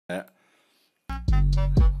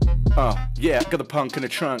Yeah, got the punk in the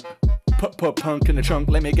trunk. Put punk in the trunk.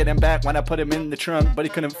 Let me get him back when I put him in the trunk. But he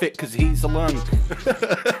couldn't fit because he's a lunk.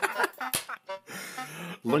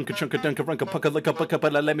 Lunka chunka dunka runka punka lunka punka,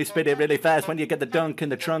 but let me spit it really fast when you get the dunk in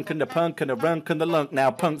the trunk and the punk and the runk and the lunk.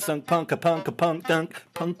 Now punk sunk punk a punk dunk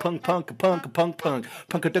punk punk punk a punk punk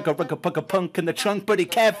a dunka runka punka punk in the trunk, but he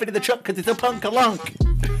can't fit in the trunk because he's a punk a lunk.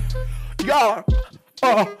 Yeah,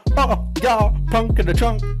 yeah, punk in the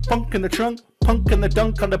trunk, punk in the trunk, punk in the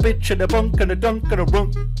dunk on the bitch and the bunk and the dunk and the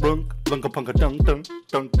runk lunka punka dunk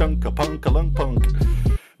dunk a punk a lunk punk.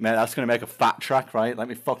 Man, that's going to make a fat track, right? Let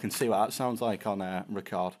me fucking see what that sounds like on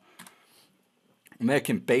record. We're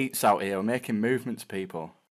making beats out here. We're making movements, people.